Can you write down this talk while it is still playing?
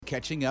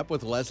catching up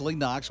with Leslie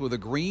Knox with the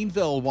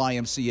Greenville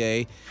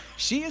YMCA.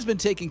 She has been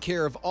taking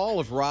care of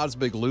all of Rod's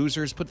Big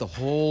Losers, put the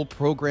whole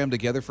program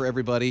together for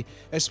everybody,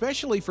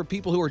 especially for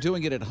people who are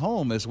doing it at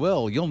home as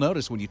well. You'll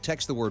notice when you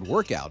text the word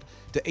workout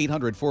to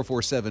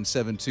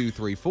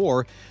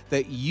 800-447-7234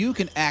 that you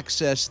can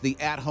access the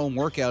at-home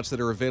workouts that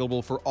are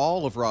available for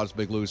all of Rod's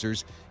Big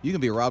Losers. You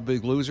can be a Rod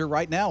Big Loser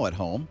right now at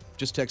home.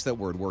 Just text that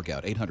word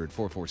workout,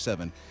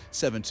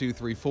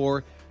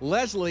 800-447-7234.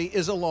 Leslie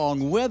is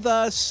along with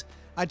us.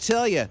 I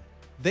tell you,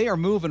 they are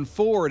moving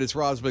forward as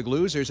Rod's Big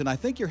Losers, and I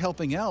think you're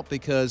helping out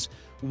because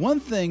one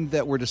thing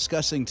that we're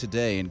discussing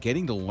today and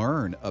getting to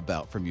learn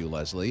about from you,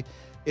 Leslie,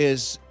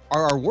 is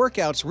are our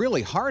workouts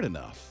really hard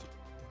enough?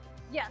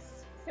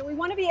 Yes. So we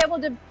want to be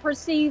able to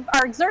perceive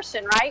our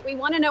exertion, right? We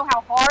want to know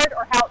how hard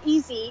or how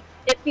easy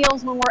it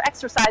feels when we're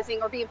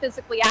exercising or being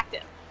physically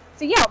active.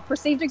 So yeah,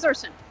 perceived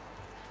exertion.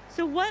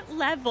 So what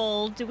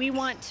level do we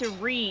want to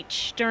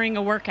reach during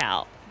a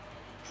workout?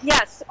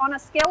 Yes, on a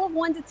scale of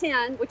 1 to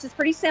 10, which is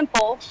pretty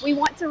simple, we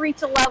want to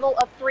reach a level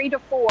of 3 to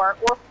 4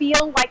 or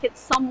feel like it's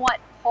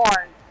somewhat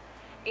hard.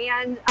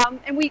 And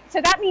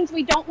so that means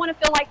we don't want to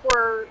feel like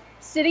we're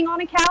sitting on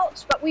a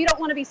couch, but we don't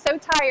want to be so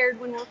tired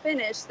when we're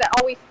finished that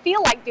all we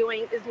feel like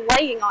doing is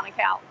laying on a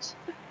couch.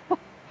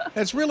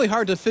 It's really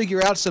hard to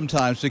figure out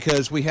sometimes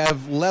because we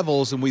have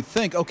levels and we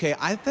think, okay,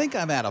 I think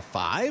I'm at a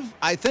 5,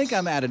 I think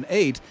I'm at an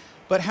 8,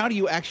 but how do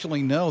you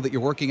actually know that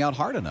you're working out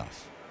hard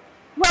enough?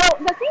 Well,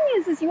 the thing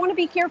is you want to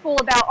be careful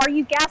about, are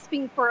you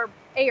gasping for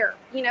air?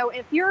 You know,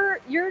 if you're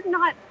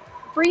not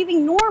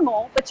breathing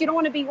normal, but you don't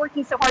want to be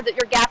working so hard that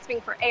you're gasping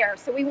for air.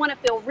 So we want to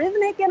feel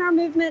rhythmic in our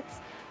movements.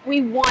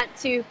 We want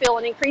to feel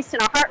an increase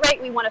in our heart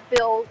rate. We want to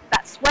feel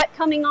that sweat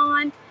coming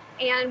on.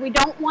 And we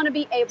don't want to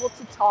be able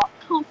to talk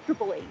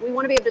comfortably. We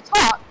want to be able to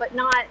talk, but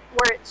not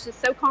where it's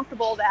just so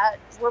comfortable that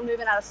we're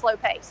moving at a slow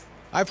pace.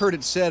 I've heard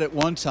it said at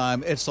one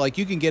time, it's like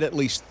you can get at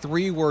least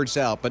 3 words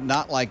out, but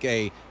not like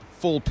a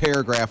full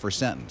paragraph or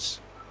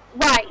sentence.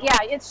 Right, yeah.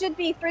 It should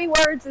be 3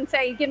 words and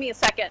say, give me a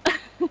second.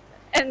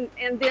 and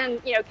then,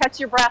 catch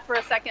your breath for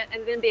a second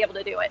and then be able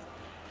to do it.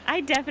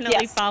 I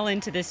definitely fall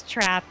into this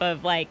trap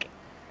of like,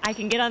 I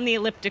can get on the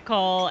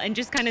elliptical and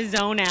just kind of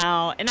zone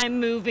out and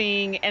I'm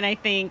moving and I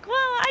think, well,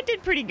 I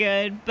did pretty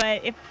good.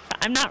 But if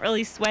I'm not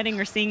really sweating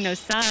or seeing those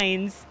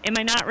signs, am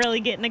I not really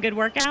getting a good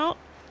workout?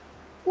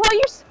 Well,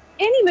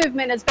 any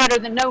movement is better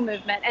than no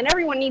movement, and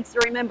everyone needs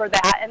to remember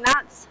that, and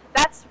that's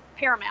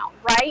paramount,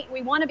 right?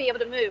 We want to be able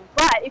to move,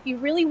 but if you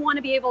really want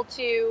to be able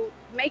to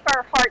make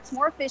our hearts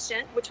more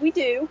efficient, which we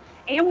do,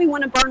 and we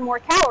want to burn more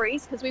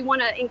calories because we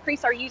want to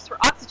increase our use for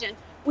oxygen,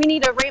 we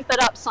need to ramp it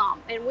up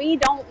some, and we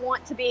don't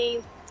want to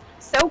be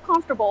so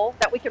comfortable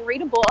that we can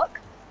read a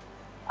book,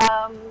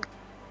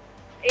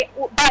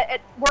 but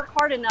work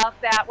hard enough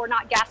that we're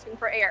not gasping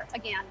for air.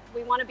 Again,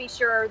 we want to be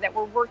sure that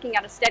we're working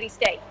at a steady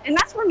state, and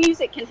that's where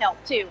music can help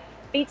too.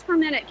 Beats per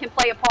minute can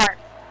play a part.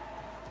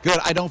 Good.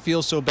 I don't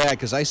feel so bad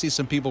because I see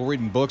some people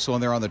reading books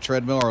when they're on the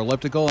treadmill or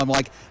elliptical. I'm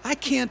like, I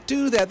can't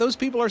do that. Those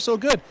people are so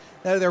good.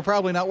 They're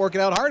probably not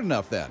working out hard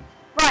enough then.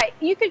 Right.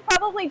 You could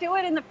probably do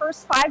it in the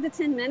first 5 to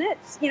 10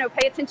 minutes.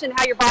 Pay attention to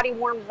how your body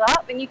warms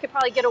up, and you could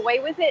probably get away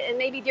with it. And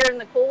maybe during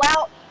the cool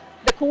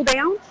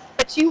down.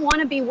 But you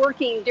want to be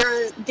working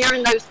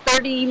during those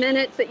 30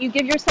 minutes that you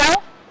give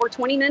yourself, or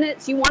 20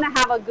 minutes. You want to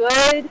have a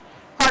good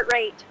heart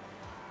rate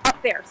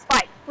up there,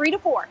 spike, 3 to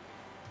 4.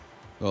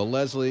 Well,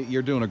 Leslie,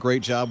 you're doing a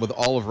great job with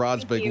all of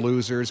Rod's Big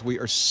Losers. We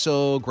are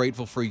so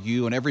grateful for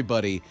you and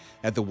everybody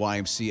at the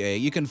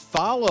YMCA. You can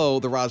follow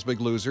the Rod's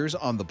Big Losers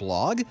on the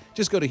blog.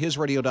 Just go to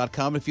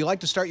hisradio.com. If you'd like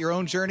to start your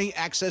own journey,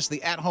 access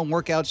the at-home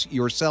workouts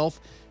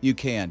yourself, you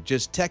can.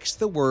 Just text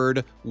the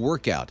word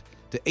workout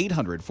to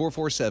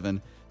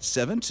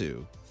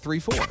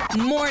 800-447-7234.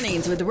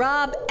 Mornings with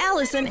Rob,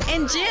 Allison,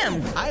 and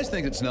Jim. I just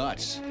think it's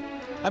nuts.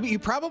 I mean, you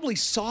probably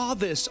saw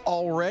this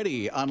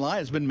already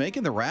online. It's been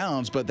making the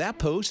rounds, but that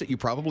post that you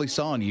probably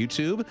saw on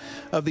YouTube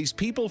of these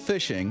people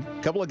fishing,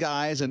 a couple of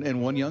guys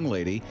and one young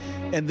lady,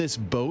 and this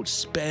boat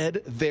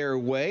sped their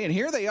way, and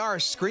here they are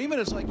screaming.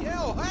 It's like,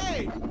 yo,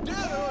 hey, dude!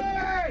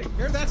 Hey!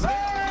 Here, that's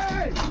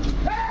hey!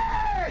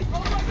 Hey!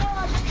 Oh, my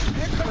God!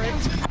 They're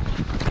crazy.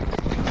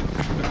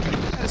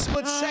 In a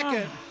split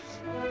second.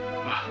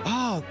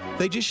 Oh,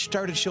 they just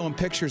started showing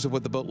pictures of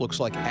what the boat looks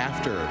like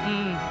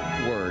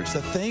afterwards.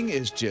 The thing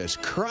is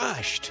just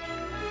crushed.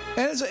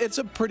 And it's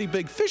a pretty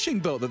big fishing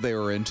boat that they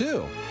were in,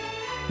 too.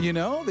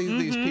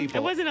 These people.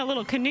 It wasn't a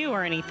little canoe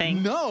or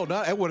anything. No,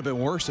 it would have been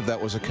worse if that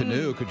was a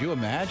canoe. Could you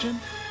imagine?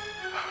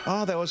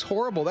 Oh, that was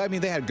horrible. I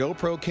mean, they had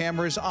GoPro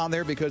cameras on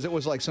there because it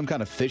was like some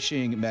kind of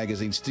fishing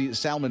magazine,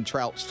 Salmon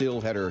Trout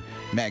Steelheader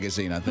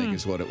magazine, I think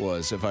is what it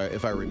was, if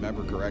I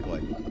remember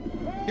correctly.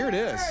 Here it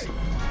is.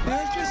 And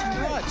it's just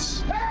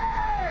nuts.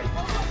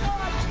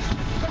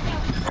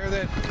 There,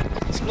 that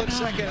split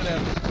second, and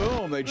then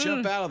boom, they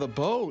jump out of the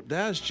boat.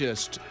 That's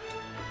just...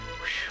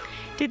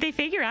 Did they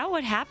figure out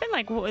what happened?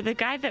 Like the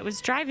guy that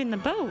was driving the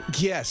boat?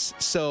 Yes.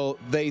 So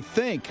they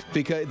think,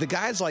 because the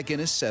guy's like in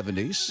his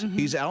 70s.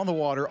 He's out on the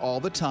water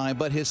all the time,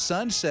 but his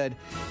son said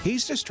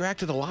he's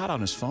distracted a lot on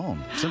his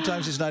phone.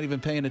 Sometimes he's not even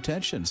paying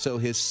attention. So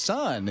his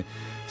son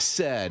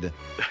said,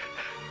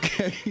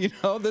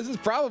 this is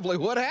probably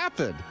what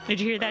happened. Did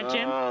you hear that,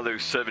 Jim? Oh,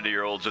 those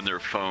 70-year-olds and their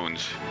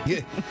phones.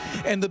 Yeah.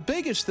 And the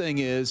biggest thing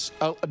is,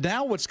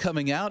 now what's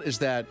coming out is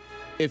that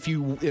if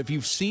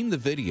you've seen the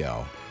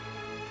video,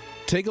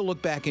 take a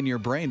look back in your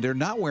brain. They're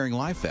not wearing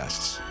life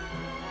vests.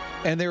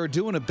 And they were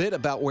doing a bit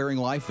about wearing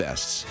life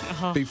vests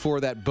before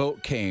that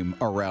boat came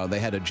around. They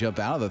had to jump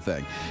out of the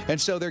thing. And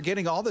so they're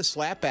getting all this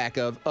slapback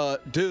of,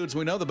 dudes,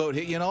 we know the boat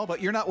hit you and all,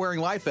 but you're not wearing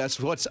life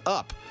vests. What's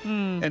up?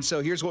 And so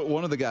here's what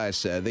one of the guys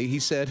said. He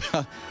said,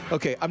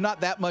 okay, I'm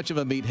not that much of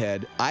a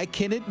meathead. I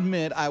can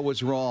admit I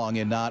was wrong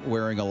in not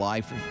wearing a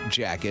life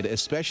jacket,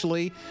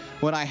 especially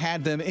when I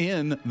had them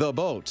in the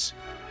boats.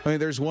 I mean,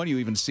 there's one you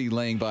even see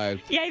laying by.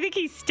 Yeah, I think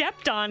he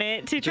stepped on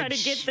it to try to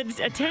get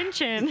the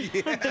attention of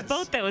the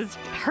boat that was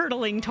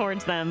hurtling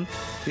towards them.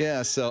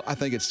 Yeah, so I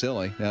think it's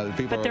silly.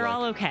 But they're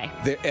all okay.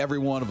 Every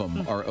one of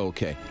them are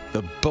okay.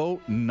 The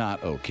boat,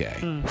 not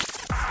okay.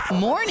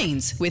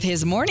 Mornings with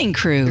his morning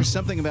crew. There's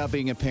something about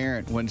being a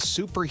parent when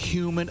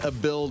superhuman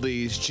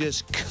abilities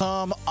just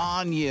come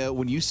on you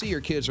when you see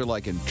your kids are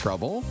like in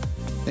trouble,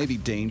 maybe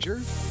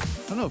danger.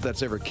 I don't know if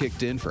that's ever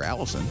kicked in for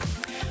Allison.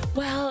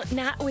 Well,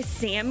 not with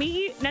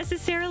Sammy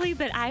necessarily,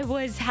 but I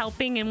was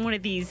helping in one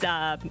of these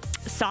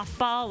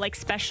softball, like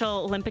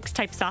Special Olympics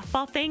type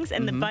softball things.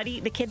 And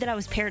the kid that I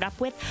was paired up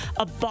with,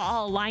 a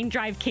line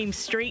drive came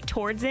straight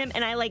towards him.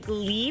 And I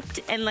leaped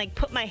and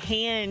put my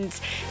hand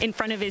in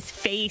front of his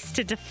face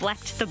to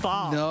deflect the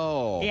ball.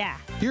 No. Yeah.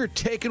 You're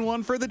taking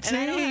one for the team.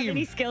 And I don't have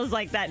any skills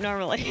like that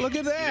normally. Look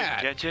at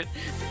that. You didn't catch it?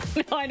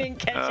 No, I didn't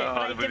catch it. But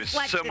I that would be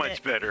deflected so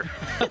much better.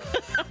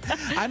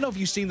 I don't know if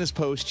you've seen this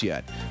post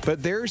yet,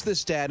 but there's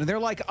this dad, and they're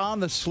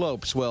on the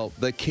slopes,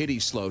 the kiddie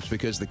slopes,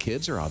 because the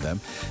kids are on them,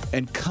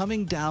 and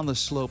coming down the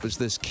slope is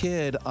this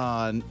kid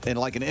in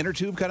an inner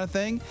tube kind of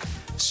thing,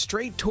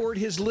 straight toward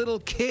his little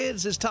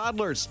kids, his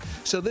toddlers.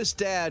 So this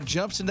dad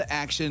jumps into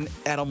action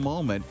at a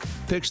moment,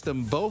 picks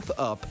them both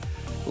up,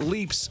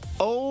 leaps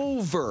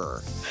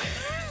over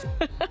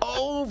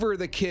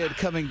the kid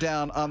coming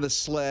down on the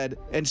sled,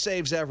 and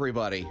saves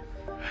everybody.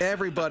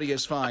 Everybody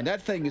is fine.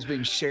 That thing is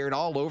being shared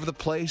all over the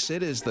place.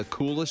 It is the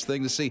coolest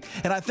thing to see.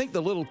 And I think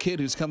the little kid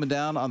who's coming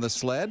down on the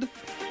sled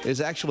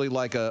is actually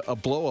like a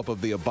blow-up of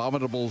the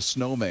abominable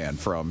snowman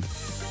from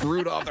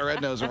Rudolph the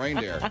Red-Nosed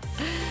Reindeer.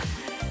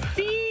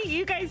 See,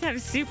 you guys have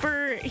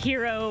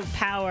superhero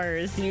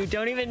powers. You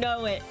don't even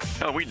know it.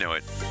 Oh, we know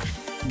it.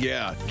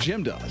 Yeah,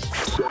 Jim does.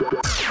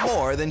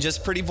 More than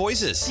just pretty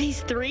voices.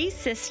 These three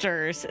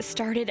sisters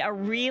started a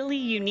really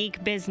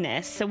unique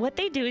business. So what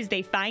they do is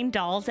they find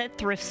dolls at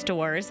thrift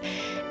stores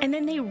and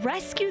then they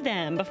rescue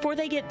them before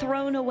they get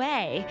thrown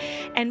away.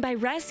 And by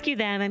rescue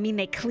them, I mean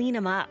they clean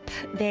them up.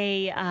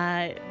 They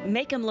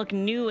make them look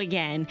new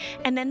again,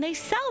 and then they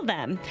sell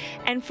them.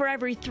 And for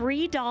every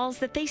 3 dolls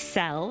that they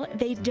sell,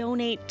 they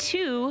donate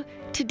 2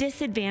 to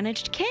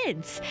disadvantaged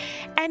kids.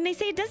 And they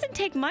say it doesn't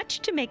take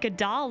much to make a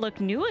doll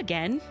look new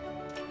again.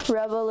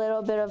 Rub a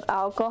little bit of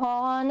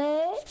alcohol on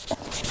it.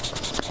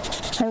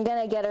 I'm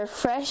gonna get her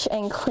fresh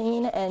and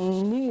clean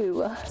and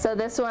new. So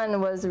this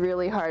one was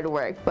really hard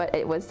work, but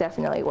it was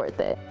definitely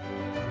worth it.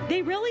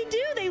 They really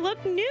do. They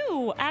look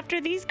new after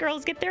these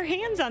girls get their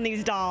hands on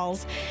these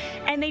dolls.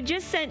 And they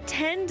just sent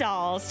 10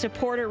 dolls to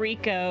Puerto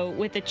Rico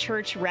with a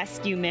church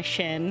rescue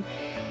mission.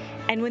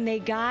 And when they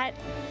got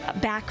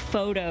back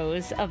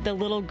photos of the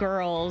little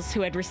girls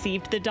who had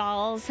received the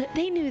dolls,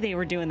 they knew they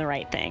were doing the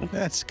right thing.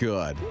 That's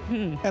good.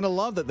 And I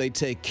love that they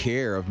take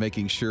care of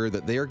making sure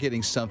that they are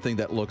getting something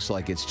that looks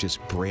like it's just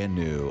brand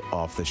new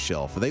off the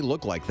shelf. They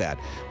look like that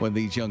when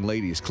these young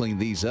ladies clean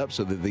these up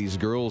so that these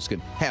girls can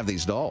have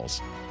these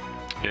dolls.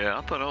 Yeah,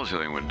 I thought I was the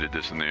only one who did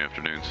this in the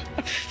afternoons.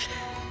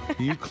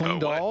 You clean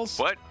dolls?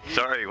 What?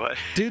 Sorry, what?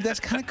 Dude, that's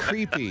kind of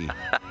creepy.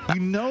 You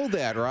know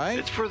that, right?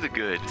 It's for the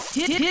good.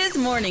 His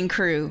morning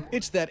crew.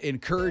 It's that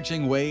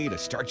encouraging way to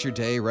start your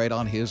day right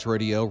on his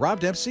radio.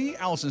 Rob Dempsey,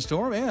 Allison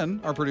Storm,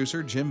 and our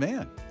producer, Jim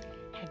Mann.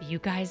 Have you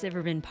guys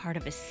ever been part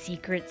of a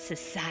secret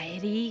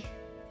society?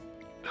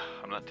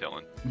 I'm not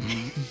telling.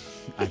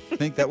 I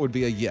think that would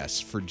be a yes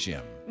for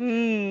Jim.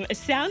 It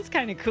sounds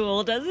kind of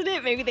cool, doesn't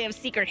it? Maybe they have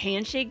secret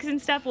handshakes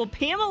and stuff. Well,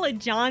 Pamela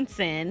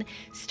Johnson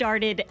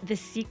started the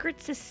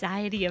Secret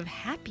Society of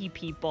Happy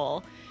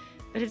People,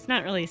 but it's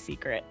not really a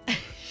secret.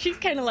 She's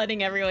kind of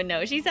letting everyone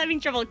know. She's having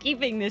trouble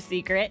keeping this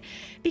secret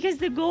because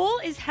the goal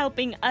is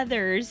helping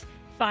others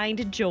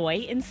find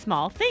joy in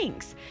small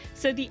things.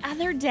 So the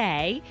other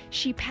day,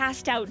 she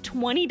passed out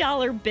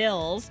 $20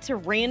 bills to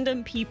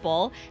random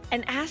people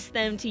and asked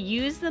them to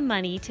use the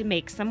money to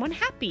make someone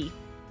happy.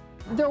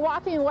 They're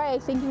walking away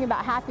thinking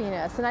about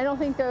happiness, and I don't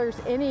think there's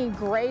any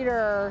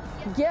greater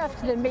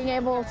gift than being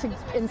able to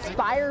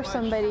inspire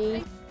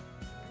somebody.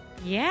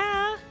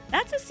 Yeah,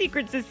 That's a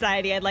secret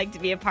society I'd like to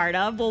be a part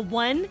of. Well,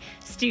 one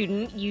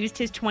student used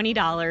his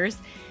 $20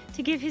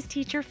 to give his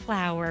teacher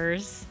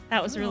flowers.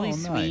 That was really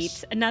sweet.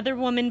 Nice. Another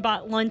woman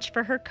bought lunch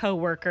for her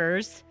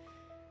coworkers.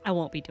 I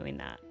won't be doing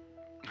that.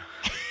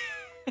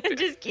 I'm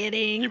just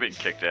kidding. You've been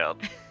kicked out.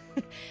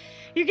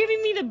 You're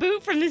giving me the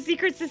boot from the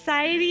secret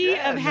society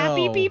of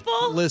happy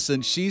people?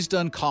 Listen, she's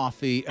done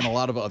coffee and a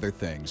lot of other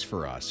things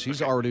for us.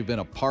 She's already been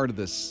a part of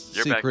this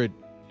You're secret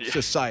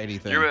society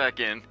thing. You're back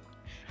in.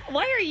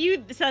 Why are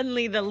you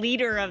suddenly the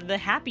leader of the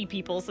happy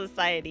people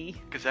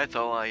society? Because that's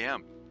all I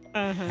am.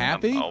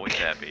 Happy? I'm always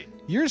happy.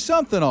 You're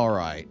something all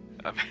right.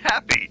 I'm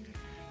happy.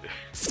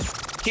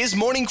 His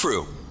morning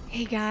crew.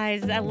 Hey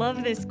guys, I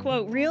love this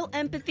quote. Real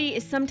empathy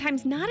is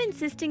sometimes not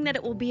insisting that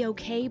it will be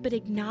okay, but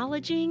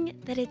acknowledging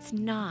that it's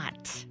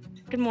not.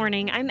 Good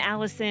morning. I'm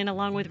Allison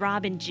along with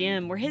Rob and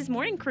Jim. We're his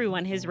morning crew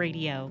on his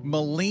radio.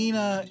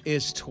 Melina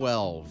is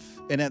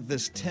 12, and at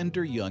this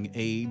tender young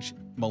age,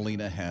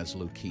 Melina has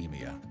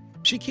leukemia.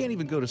 She can't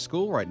even go to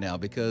school right now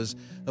because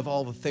of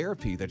all the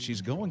therapy that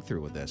she's going through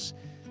with this.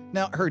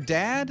 Now, her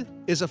dad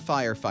is a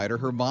firefighter,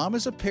 her mom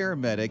is a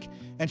paramedic,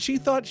 and she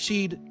thought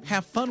she'd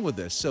have fun with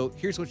this. So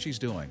here's what she's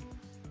doing.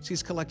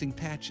 She's collecting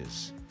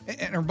patches.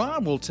 And her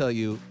mom will tell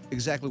you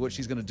exactly what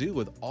she's going to do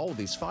with all of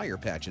these fire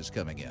patches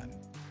coming in.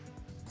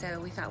 So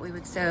we thought we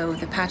would sew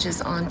the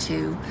patches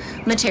onto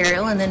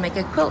material and then make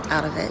a quilt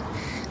out of it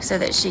so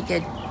that she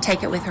could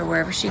take it with her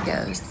wherever she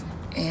goes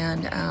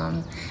and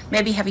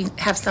maybe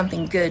have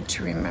something good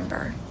to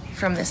remember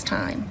from this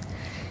time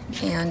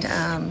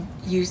and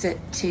use it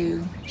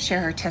to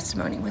share her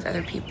testimony with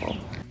other people.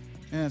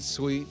 That's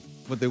sweet.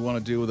 What they want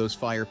to do with those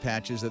fire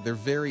patches, that they're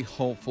very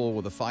hopeful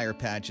with the fire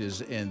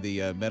patches and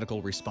the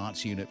medical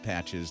response unit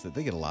patches, that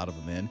they get a lot of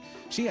them in.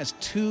 She has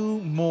 2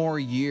 more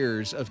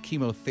years of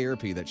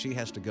chemotherapy that she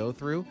has to go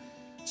through.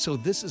 So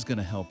this is going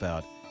to help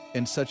out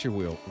in such a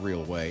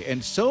real way.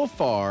 And so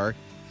far,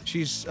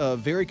 she's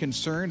very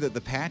concerned that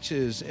the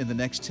patches in the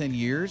next 10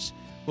 years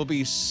will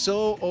be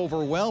so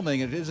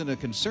overwhelming. It isn't a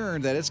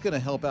concern that it's going to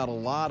help out a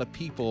lot of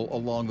people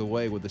along the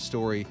way with the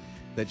story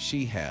that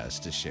she has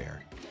to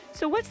share.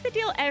 So what's the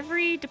deal?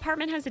 Every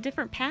department has a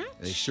different patch?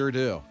 They sure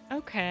do.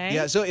 Okay.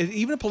 Yeah, so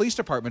even police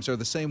departments are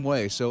the same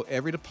way. So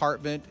every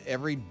department,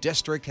 every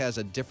district has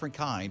a different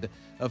kind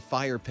of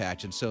fire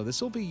patch. And so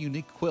this will be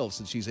unique quilts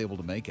that she's able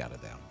to make out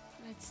of them.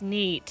 That's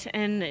neat.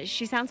 And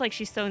she sounds like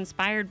she's so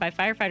inspired by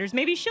firefighters.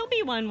 Maybe she'll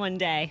be one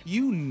day.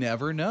 You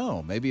never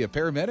know. Maybe a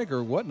paramedic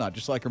or whatnot,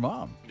 just like her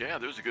mom. Yeah,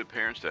 those are good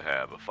parents to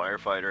have, a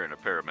firefighter and a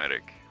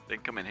paramedic. They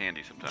can come in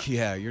handy sometimes.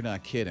 Yeah, you're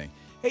not kidding.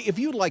 Hey, if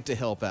you'd like to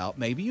help out,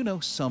 maybe you know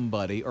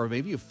somebody, or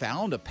maybe you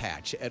found a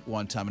patch at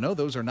one time. I know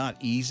those are not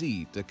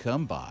easy to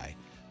come by,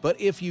 but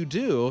if you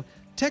do,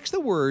 text the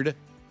word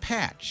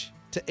patch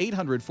to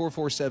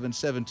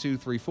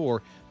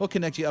 800-447-7234. We'll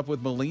connect you up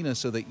with Melina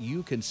so that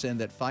you can send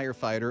that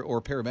firefighter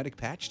or paramedic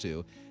patch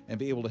to and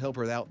be able to help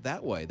her out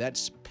that way.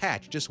 That's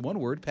patch, just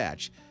one word,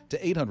 patch, to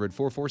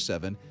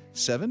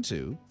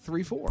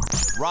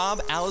 800-447-7234.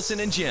 Rob, Allison,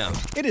 and Jim.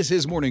 It is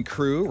his morning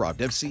crew. Rob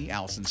Dempsey,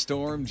 Allison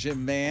Storm,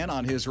 Jim Mann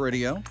on his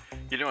radio.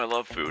 You know, I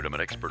love food. I'm an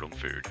expert on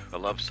food. I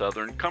love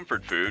Southern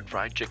comfort food,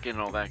 fried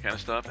chicken, all that kind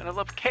of stuff, and I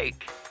love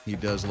cake. He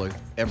does like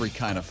every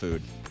kind of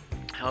food.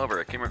 However,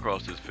 I came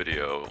across this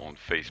video on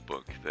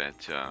Facebook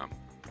that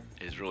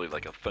is really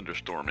like a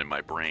thunderstorm in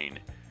my brain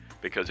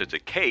because it's a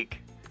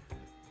cake,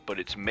 but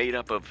it's made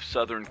up of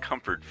Southern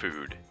comfort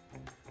food.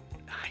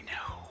 I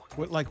know.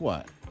 What, like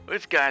what?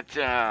 It's got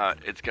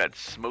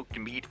smoked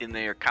meat in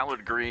there,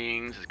 collard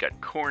greens. It's got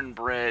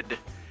cornbread.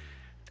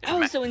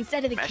 So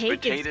instead of the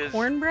cake, potatoes. it's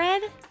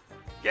cornbread?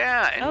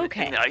 Yeah, and,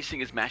 okay. And the icing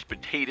is mashed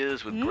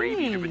potatoes with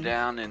gravy dripping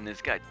down, and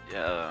it's got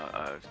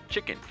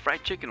chicken,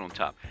 fried chicken on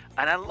top.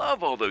 And I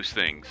love all those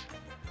things.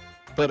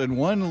 But in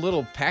one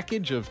little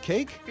package of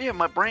cake? Yeah,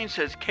 my brain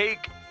says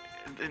cake,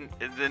 and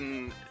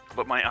then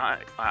but my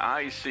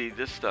eyes see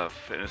this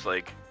stuff, and it's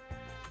like,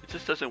 it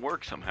just doesn't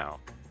work somehow.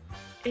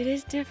 It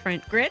is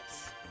different.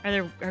 Grits?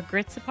 Are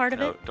grits a part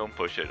of it? Don't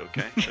push it,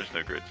 okay? There's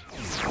no grits.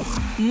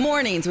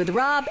 Mornings with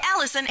Rob,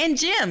 Allison, and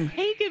Jim.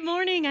 Hey, good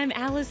morning. I'm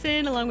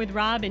Allison along with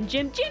Rob and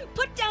Jim. Jim,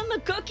 put down the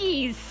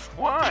cookies.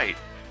 Why?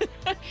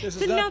 It's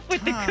enough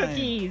with the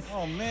cookies.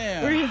 Oh,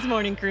 man. We're his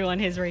morning crew on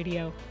his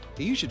radio.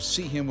 You should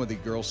see him with the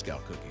Girl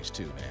Scout cookies,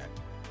 too, man.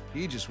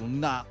 He just will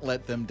not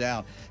let them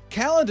down.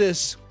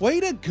 Calidus, way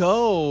to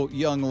go,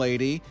 young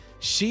lady.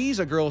 She's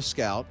a Girl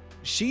Scout.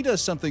 She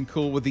does something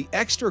cool with the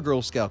extra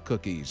Girl Scout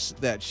cookies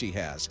that she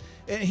has.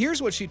 And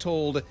here's what she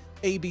told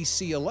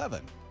ABC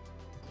 11.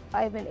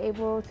 I've been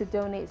able to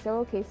donate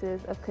several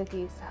cases of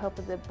cookies to help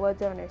with the Blood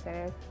Donor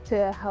Center,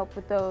 to help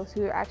with those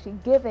who are actually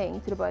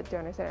giving to the Blood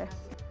Donor Center.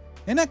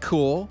 Isn't that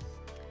cool?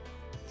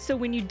 So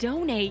when you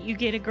donate, you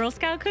get a Girl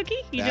Scout cookie?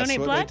 You That's donate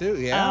what blood? they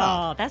do,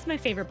 yeah. Oh, that's my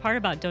favorite part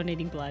about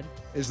donating blood.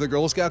 Is the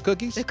Girl Scout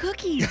cookies? The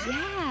cookies,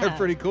 yeah. They're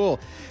pretty cool.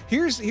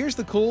 Here's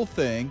the cool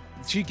thing.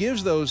 She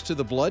gives those to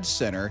the Blood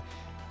Center.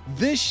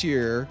 This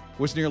year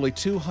was nearly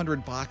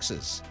 200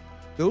 boxes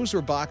those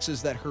were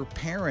boxes that her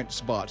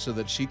parents bought so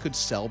that she could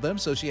sell them.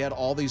 So she had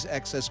all these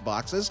excess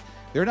boxes.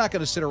 They're not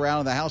going to sit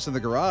around in the house in the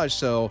garage,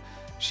 so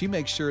she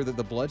makes sure that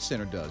the Blood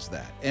Center does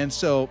that. And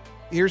so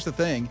here's the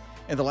thing.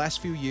 In the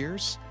last few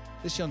years,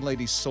 this young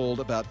lady sold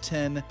about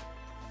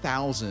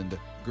 10,000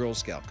 Girl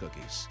Scout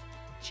cookies.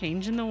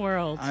 Changing the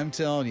world. I'm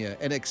telling you.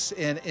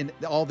 And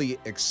all the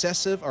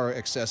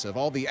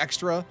all the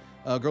extra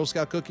Girl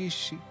Scout cookies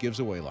she gives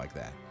away like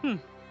that.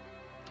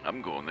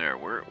 I'm going there.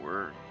 Where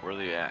are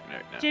they at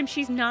right now? Jim,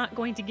 she's not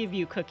going to give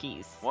you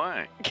cookies.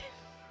 Why?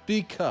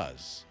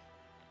 Because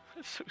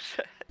That's so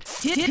sad.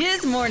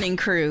 His morning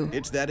crew.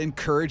 it's that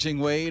encouraging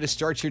way to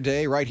start your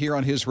day right here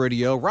on his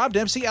radio. Rob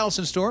Dempsey,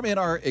 Allison Storm, and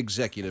our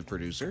executive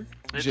producer,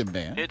 Jim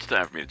Mann. It's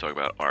time for me to talk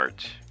about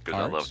art because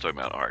I Art? love talking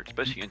about art,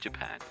 especially in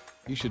Japan.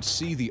 You should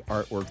see the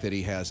artwork that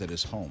he has at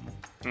his home.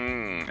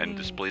 And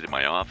displayed in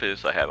my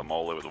office. I have them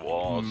all over the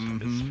walls.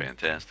 It's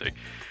fantastic.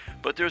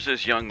 But there's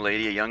this young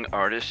lady, a young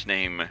artist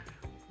named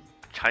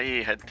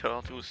Chai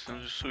Hetoto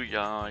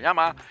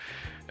Suyama.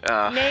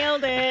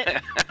 Nailed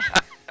it.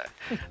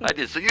 I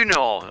did, so you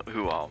know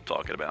who I'm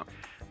talking about.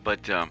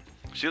 But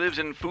she lives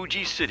in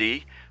Fuji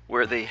City,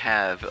 where they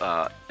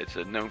have, it's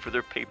known for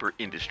their paper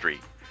industry.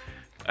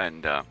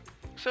 And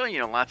so,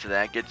 lots of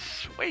that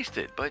gets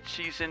wasted. But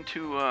she's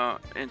into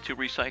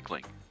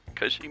recycling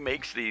because she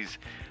makes these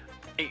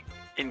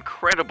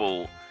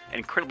incredibly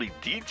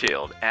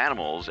detailed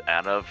animals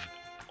out of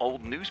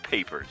old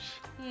newspapers.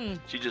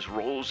 She just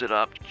rolls it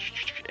up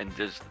and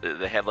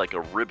they have like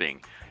a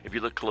ribbing. If you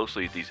look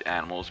closely at these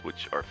animals,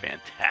 which are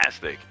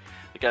fantastic,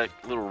 they got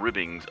little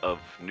ribbings of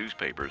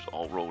newspapers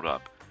all rolled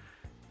up.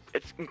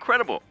 It's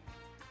incredible.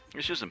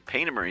 It's just doesn't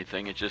paint them or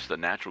anything. It's just the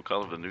natural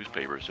color of the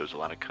newspapers. There's a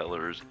lot of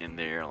colors in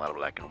there, a lot of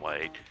black and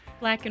white.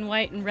 Black and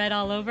white and red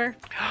all over.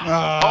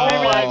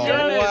 Oh my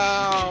goodness!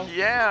 Wow.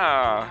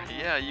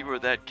 Yeah, you were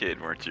that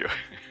kid, weren't you?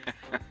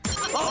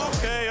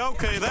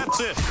 Okay, that's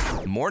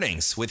it.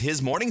 Mornings with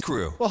his morning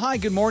crew. Well, hi,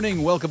 good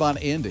morning. Welcome on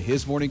into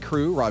his morning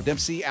crew. Rob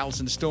Dempsey,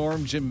 Allison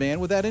Storm, Jim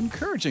Mann with that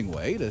encouraging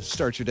way to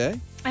start your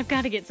day. I've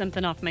got to get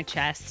something off my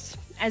chest.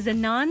 As a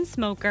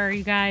non-smoker,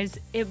 you guys,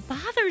 it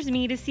bothers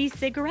me to see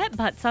cigarette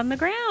butts on the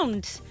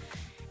ground.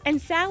 And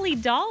Sally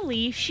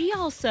Dolly, she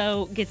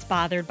also gets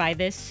bothered by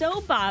this, so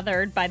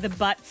bothered by the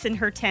butts in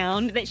her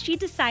town that she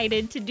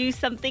decided to do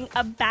something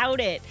about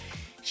it.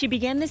 She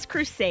began this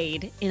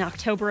crusade in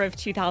October of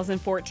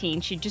 2014.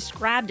 She just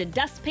grabbed a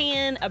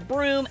dustpan, a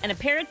broom, and a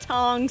pair of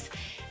tongs,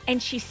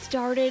 and she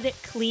started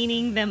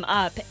cleaning them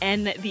up.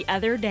 And the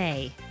other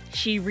day,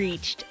 she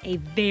reached a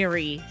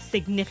very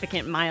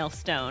significant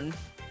milestone.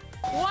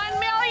 1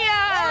 million!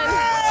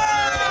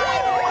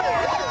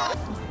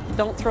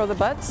 Don't throw the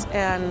butts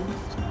and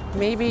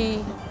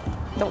maybe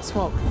don't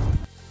smoke.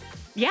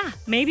 Yeah,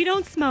 maybe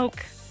don't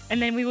smoke.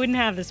 And then we wouldn't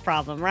have this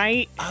problem,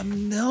 right?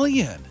 $1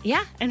 million.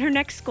 Yeah, and her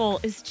next goal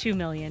is 2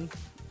 million.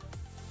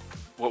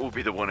 What will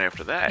be the one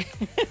after that?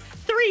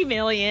 3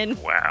 million.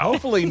 Wow.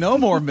 Hopefully no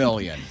more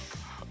million.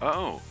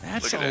 Oh,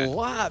 That's look at a that.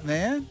 lot,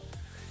 man.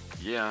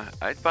 Yeah,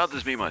 it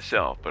bothers me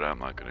myself, but I'm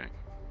not going to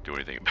do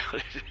anything about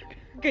it.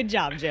 Good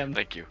job, Jim.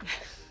 Thank you.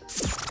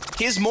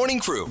 His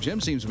morning crew.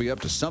 Jim seems to be up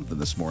to something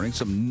this morning,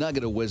 some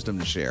nugget of wisdom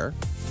to share.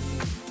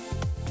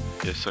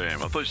 Yes, I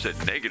am. I thought you said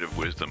negative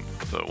wisdom.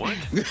 So what?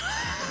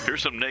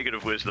 Here's some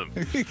negative wisdom.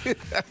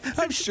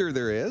 I'm sure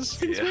there is.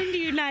 Since when do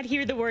you not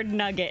hear the word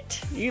nugget?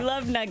 You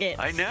love nuggets.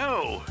 I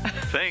know.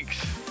 Thanks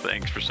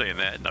for saying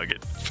that,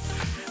 Nugget.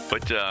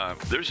 But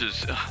there's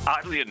this,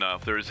 oddly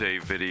enough, there's a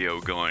video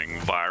going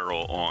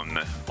viral on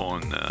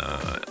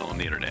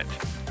the internet.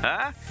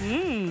 Huh?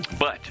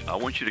 But I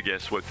want you to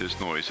guess what this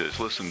noise is.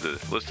 Listen to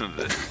this.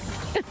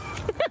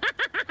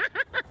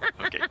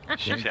 Okay,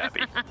 she's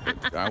happy.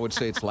 I would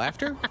say it's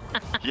laughter.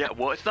 Yeah,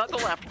 well, it's not the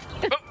laughter.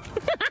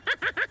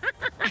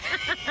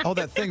 Oh,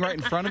 that thing right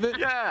in front of it?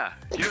 Yeah.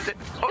 You know that?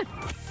 Oh,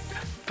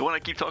 the one I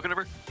keep talking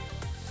over?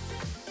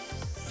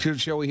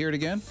 Shall we hear it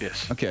again?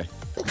 Yes. Okay.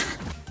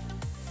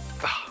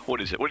 What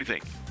is it? What do you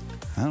think?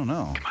 I don't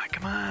know.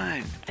 Come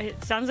on.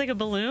 It sounds like a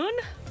balloon.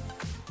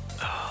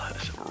 Oh,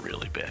 that's a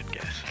really bad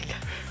guess.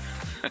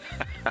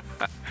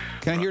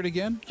 Can I hear it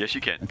again? Yes, you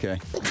can. Okay.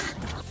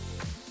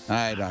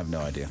 I have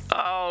no idea.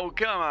 Oh,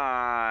 come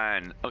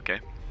on.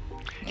 Okay.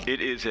 It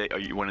is a... Oh,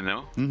 you want to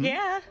know? Mm-hmm.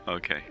 Yeah.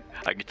 Okay.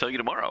 I can tell you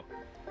tomorrow.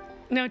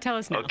 No, tell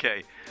us now.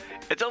 Okay.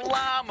 It's a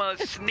llama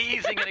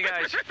sneezing in a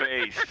guy's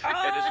face.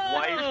 And his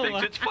wife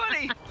thinks it's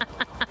funny.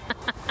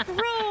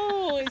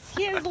 Gross.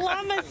 He has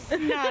llama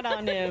snot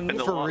on him. And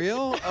the For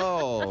real?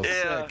 Oh,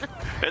 Yeah. sick.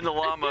 And the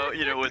llama,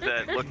 with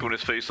that look on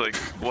his face like,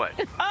 what?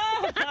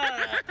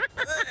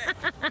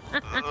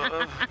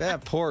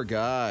 That poor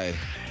guy.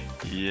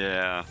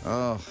 Yeah.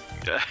 Oh.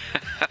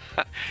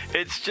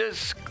 It's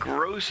just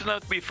gross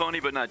enough to be funny,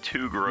 but not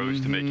too gross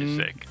to make you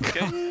sick.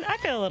 Okay? I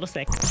feel a little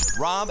sick.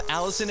 Rob,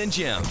 Allison, and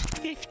Jim.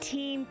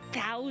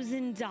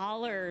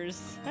 $15,000.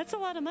 That's a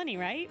lot of money,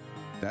 right?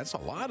 That's a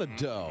lot of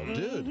dough,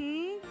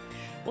 dude.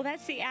 Well,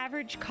 that's the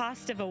average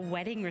cost of a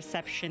wedding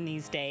reception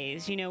these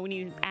days. When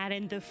you add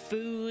in the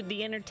food,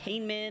 the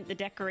entertainment, the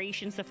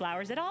decorations, the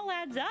flowers, it all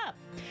adds up.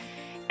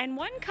 And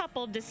one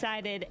couple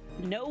decided,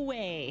 no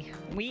way,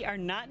 we are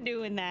not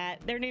doing that.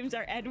 Their names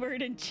are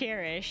Edward and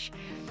Cherish.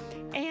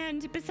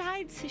 And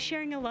besides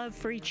sharing a love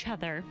for each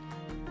other,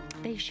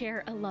 they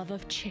share a love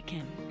of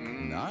chicken.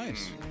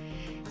 Nice.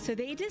 So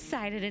they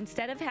decided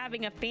instead of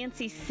having a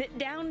fancy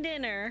sit-down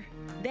dinner,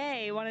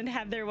 they wanted to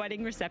have their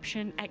wedding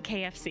reception at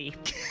KFC.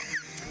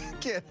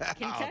 Get out.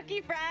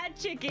 Kentucky Fried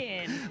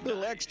Chicken. A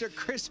little extra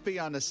crispy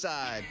on the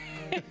side.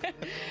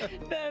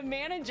 The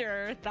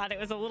manager thought it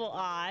was a little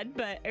odd,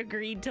 but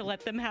agreed to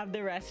let them have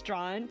the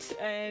restaurant.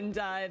 And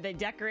they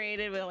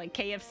decorated with like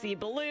KFC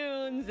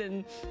balloons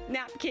and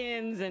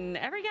napkins, and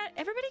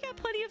everybody got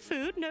plenty of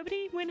food.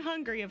 Nobody went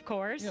hungry, of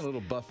course. Yeah, a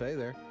little buffet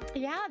there.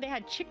 Yeah, they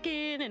had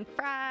chicken and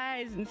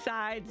fries and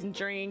sides and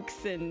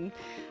drinks. And,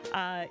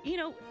 I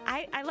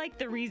like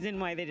the reason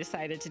why they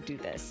decided to do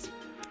this.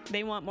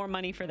 They want more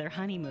money for their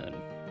honeymoon.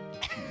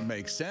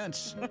 Makes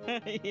sense.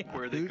 Yeah.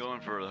 Where are they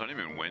going for the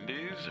honeymoon?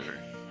 Wendy's or?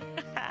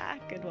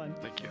 Good one.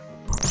 Thank you.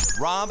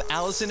 Rob,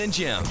 Allison, and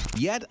Jim.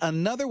 Yet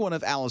another one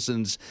of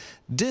Allison's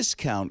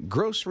discount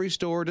grocery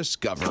store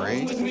discovery.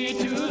 Come with me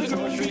to the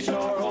grocery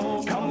store.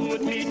 Oh, come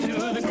with me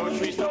to the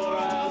grocery store.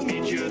 I'll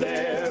meet you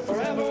there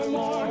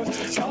forevermore.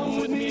 Come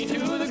with me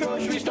to the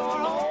grocery store.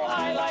 Oh,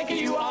 I like it.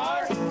 You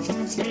are.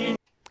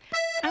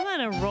 I'm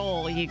on a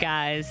roll, you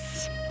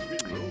guys.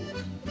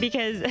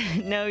 Because,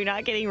 no, you're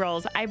not getting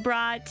rolls. I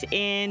brought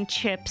in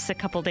chips a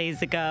couple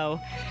days ago,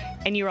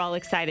 and you were all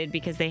excited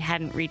because they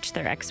hadn't reached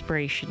their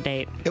expiration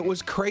date. It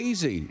was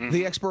crazy. Mm-hmm.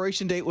 The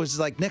expiration date was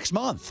like next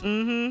month.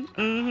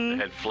 They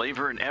had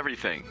flavor and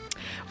everything.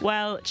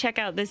 Well, check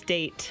out this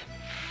date.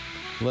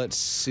 Let's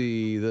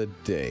see the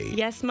date.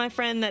 Yes, my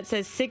friend, that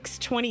says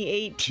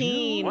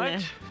 6/20/18.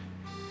 What?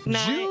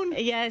 June?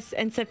 Yes,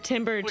 and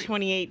September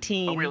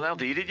 2018. Are we allowed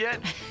to eat it yet?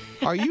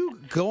 Are you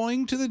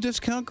going to the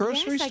discount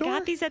grocery yes, store? I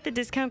got these at the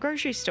discount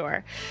grocery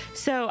store.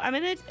 So I'm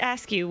going to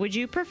ask you, would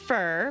you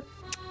prefer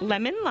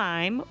lemon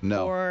lime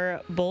No.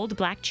 or bold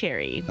black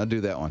cherry? I'll do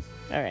that one.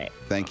 All right.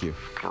 Thank you.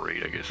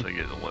 Great. I guess I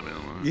get a lemon.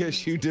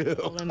 Yes, you do.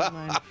 Lemon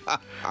lime.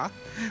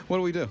 What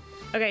do we do?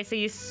 Okay, so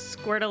you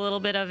squirt a little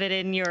bit of it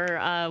in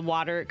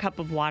your cup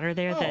of water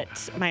there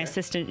that my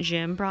assistant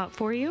Jim brought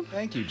for you.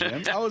 Thank you,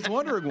 Jim. I was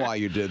wondering why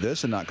you did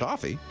this and not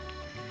coffee.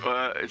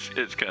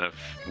 It's kind of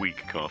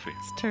weak coffee.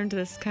 It's turned to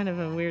this kind of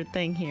a weird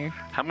thing here.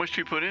 How much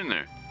do you put in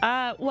there?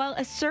 Well,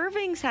 a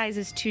serving size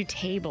is 2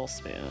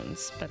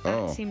 tablespoons, but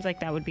that seems like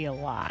that would be a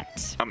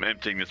lot. I'm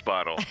emptying this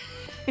bottle.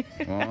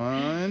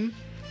 One.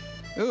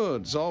 Oh,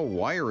 it's all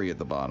wiry at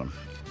the bottom.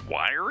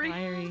 Wiry?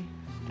 Wiry.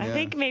 Yeah. I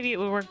think maybe it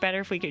would work better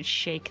if we could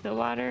shake the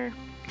water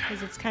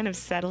because it's kind of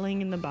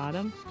settling in the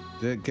bottom.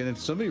 Can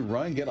somebody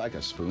run and get like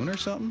a spoon or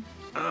something?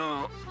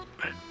 Oh,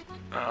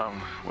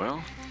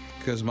 well.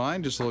 Because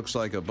mine just looks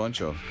like a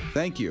bunch of.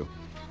 Thank you.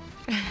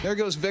 There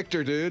goes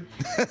Victor, dude.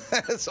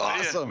 That's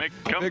awesome.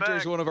 Come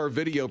Victor's back. one of our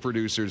video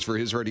producers for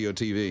his radio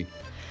TV.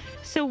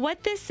 So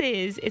what this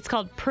is, it's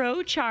called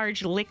Pro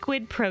Charge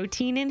Liquid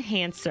Protein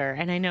Enhancer.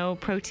 And I know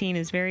protein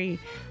is very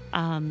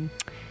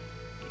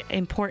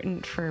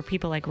important for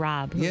people like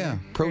Rob. Yeah,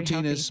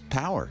 protein is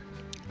power.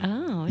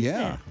 Oh, is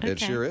Yeah, it? it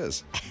sure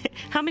is.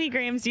 How many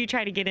grams do you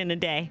try to get in a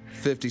day?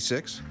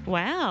 56.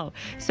 Wow.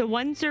 So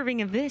one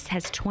serving of this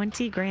has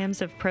 20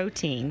 grams of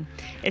protein.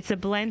 It's a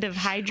blend of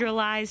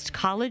hydrolyzed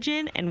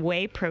collagen and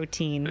whey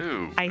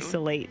protein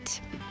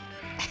isolate.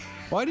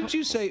 Why did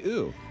you say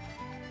ooh?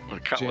 Well,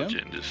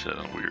 collagen just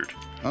sounded weird.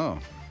 Oh.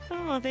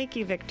 Oh, thank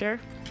you, Victor.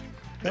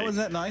 Was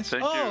that nice?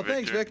 Thank you,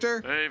 thanks,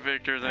 Victor. Hey,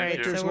 Victor, All right,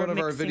 thank you. so one we're of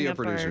our mixing video up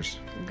our producers.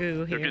 Goo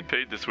You'll here. get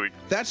paid this week.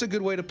 That's a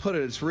good way to put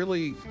it.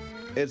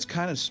 It's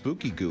kind of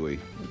spooky gooey.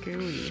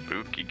 Gooey.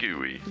 Spooky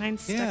gooey.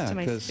 Mine's stuck to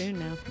my spoon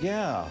now.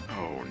 Yeah.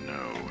 Oh,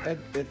 no.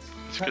 It's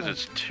because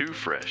it's too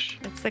fresh.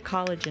 It's the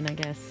collagen, I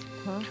guess.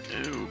 Huh?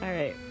 Ew. All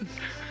right.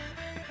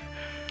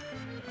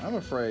 I'm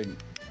afraid.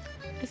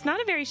 It's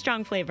not a very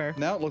strong flavor.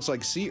 Now it looks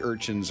like sea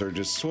urchins are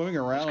just swimming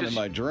around in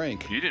my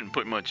drink. You didn't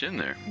put much in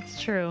there.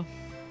 It's true.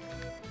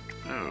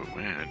 Oh,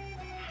 man.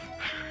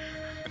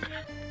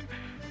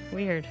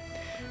 Weird.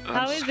 I'm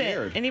How is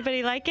scared. it?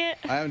 Anybody like it?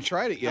 I haven't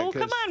tried it yet. Oh,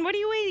 come 'cause on. What are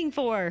you waiting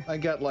for? I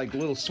got like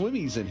little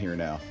swimmies in here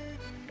now.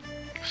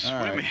 All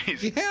right.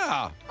 Swimmies?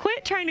 Yeah.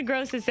 Quit trying to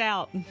gross us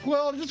out.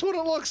 Well, that's what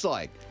it looks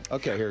like.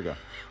 Okay, here we go.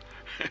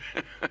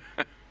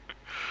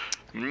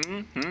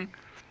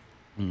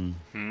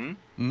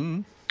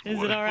 Is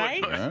it all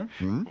right?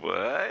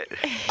 What?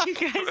 You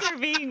guys are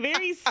being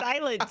very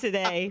silent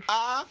today.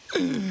 So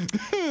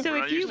We're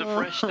not used to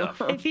fresh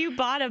stuff. if you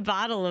bought a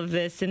bottle of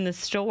this in the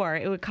store,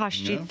 it would cost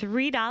you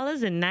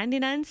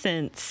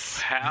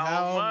 $3.99.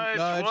 How much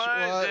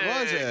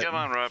was it? Come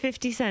on, Rob.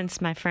 50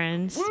 cents, my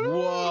friends.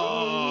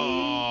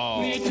 Whoa.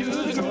 Me to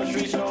the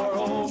grocery store.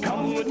 Oh,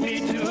 come with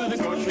me to the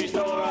grocery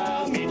store.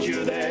 I'll meet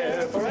you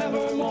there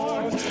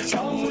forevermore.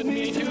 Come with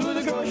me to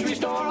the grocery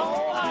store.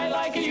 Oh, I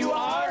like it. You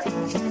are.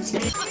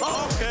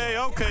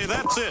 Okay,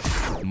 that's it.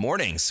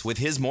 Mornings with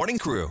his morning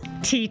crew.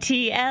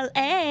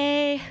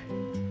 TTLA.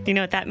 Do you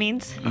know what that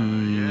means?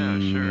 Yeah,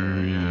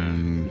 sure,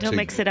 yeah. Don't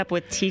mix it up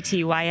with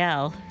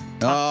TTYL.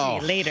 talk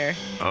to you later.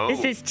 Oh.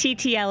 This is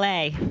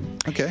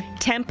TTLA. Okay.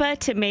 Tempeh,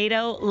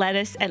 tomato,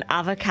 lettuce, and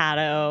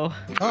avocado.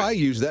 Oh, I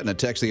used that in a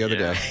text the other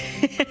day.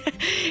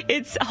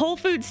 It's Whole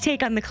Foods'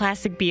 take on the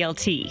classic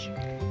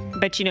BLT.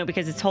 But,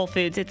 because it's Whole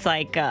Foods, it's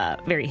like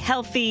very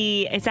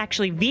healthy. It's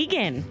actually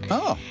vegan.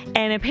 Oh.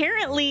 And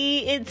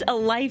apparently it's a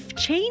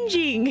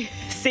life-changing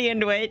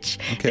sandwich.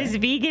 Okay. This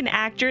vegan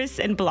actress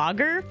and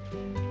blogger,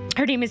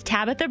 her name is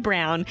Tabitha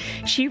Brown.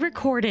 She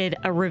recorded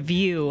a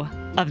review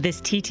of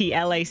this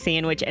TTLA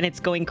sandwich, and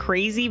it's going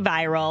crazy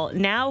viral.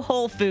 Now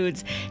Whole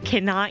Foods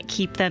cannot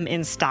keep them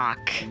in stock.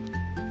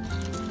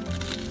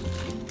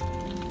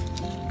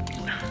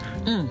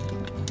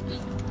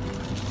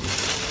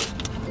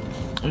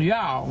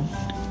 Y'all,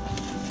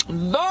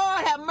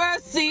 Lord have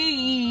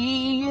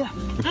mercy.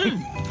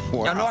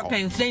 Wow. I know I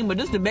can't sing, but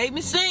this to make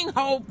me sing,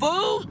 Whole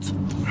Foods.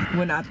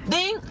 When I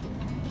think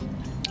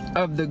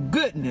of the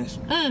goodness,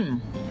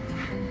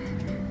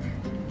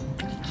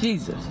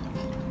 Jesus,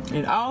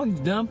 and all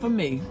he's done for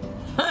me.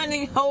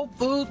 Honey, Whole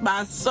Foods,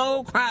 my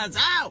soul cries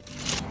out.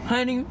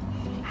 Honey,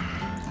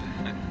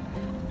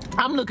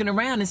 I'm looking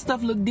around and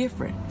stuff look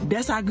different.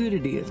 That's how good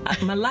it is.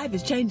 My life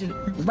is changing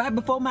right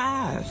before my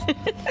eyes.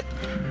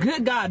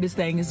 Good God, this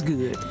thing is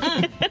good.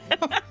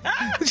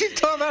 She's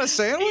talking about a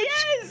sandwich?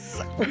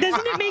 Yes!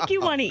 Doesn't it make you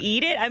want to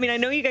eat it? I mean, I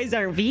know you guys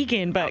aren't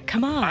vegan, but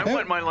come on. I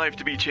want my life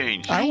to be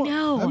changed. I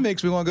know. That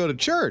makes me want to go to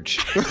church.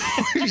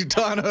 She's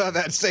talking about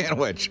that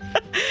sandwich.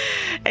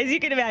 As you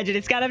can imagine,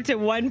 it's got up to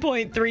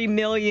 1.3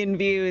 million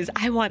views.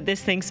 I want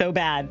this thing so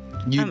bad.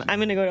 I'm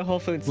going to go to Whole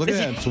Foods. Look at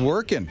that. It's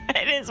working.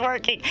 It is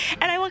working.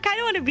 And I kind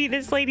of want to be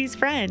this lady's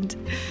friend.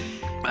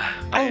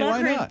 I love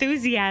why her not?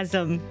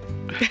 enthusiasm.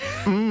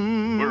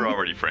 We're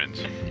already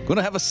friends.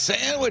 Gonna have a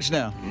sandwich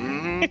now.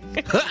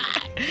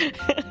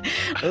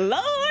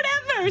 Lord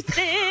have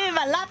mercy,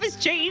 my life is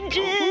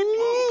changing.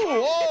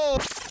 Ooh, whoa.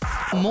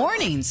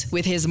 Mornings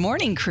with his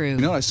morning crew. You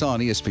know what I saw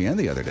on ESPN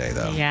the other day,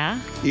 though? Yeah?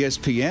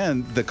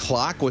 ESPN, the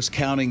clock was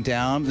counting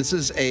down. This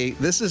is a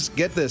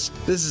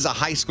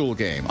high school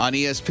game on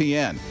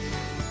ESPN.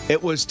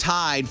 It was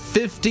tied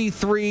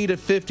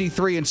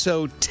 53-53, and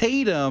so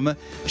Tatum,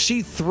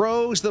 she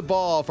throws the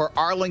ball for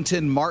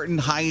Arlington Martin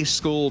High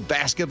School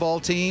basketball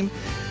team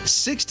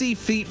 60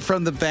 feet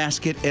from the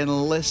basket,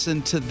 and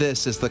listen to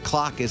this as the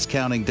clock is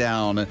counting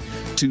down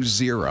to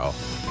 0.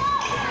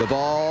 The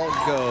ball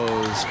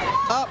goes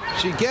up.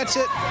 She gets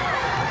it.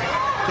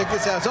 Check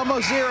this out. It's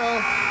almost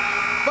 0.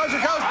 Buzzer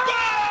goes.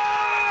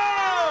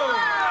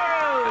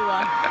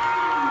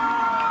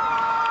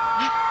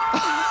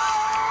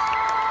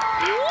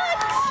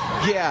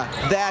 Yeah,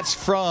 that's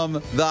from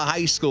the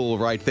high school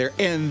right there.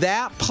 And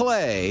that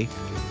play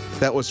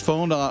that was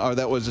phoned on, or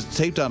that was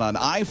taped on an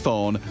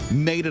iPhone,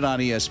 made it on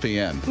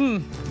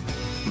ESPN.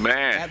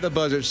 Man. At the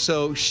buzzer.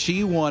 So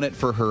she won it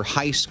for her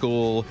high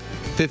school,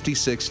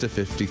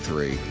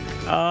 56-53.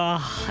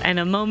 Oh, and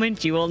a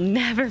moment you will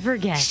never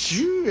forget.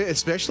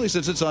 Especially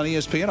since it's on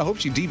ESPN. I hope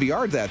she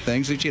DVR'd that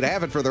thing so she'd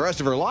have it for the rest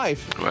of her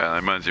life. Well, that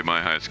reminds me of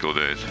my high school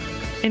days.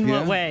 In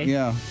what way?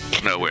 Yeah.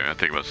 No, wait, I'm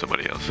thinking about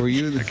somebody else. Were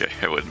you? Okay,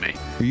 it wasn't me.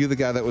 Were you the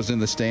guy that was in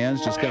the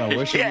stands just kind of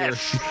wishing you were...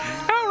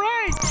 All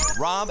right.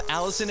 Rob,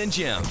 Allison, and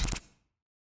Jim.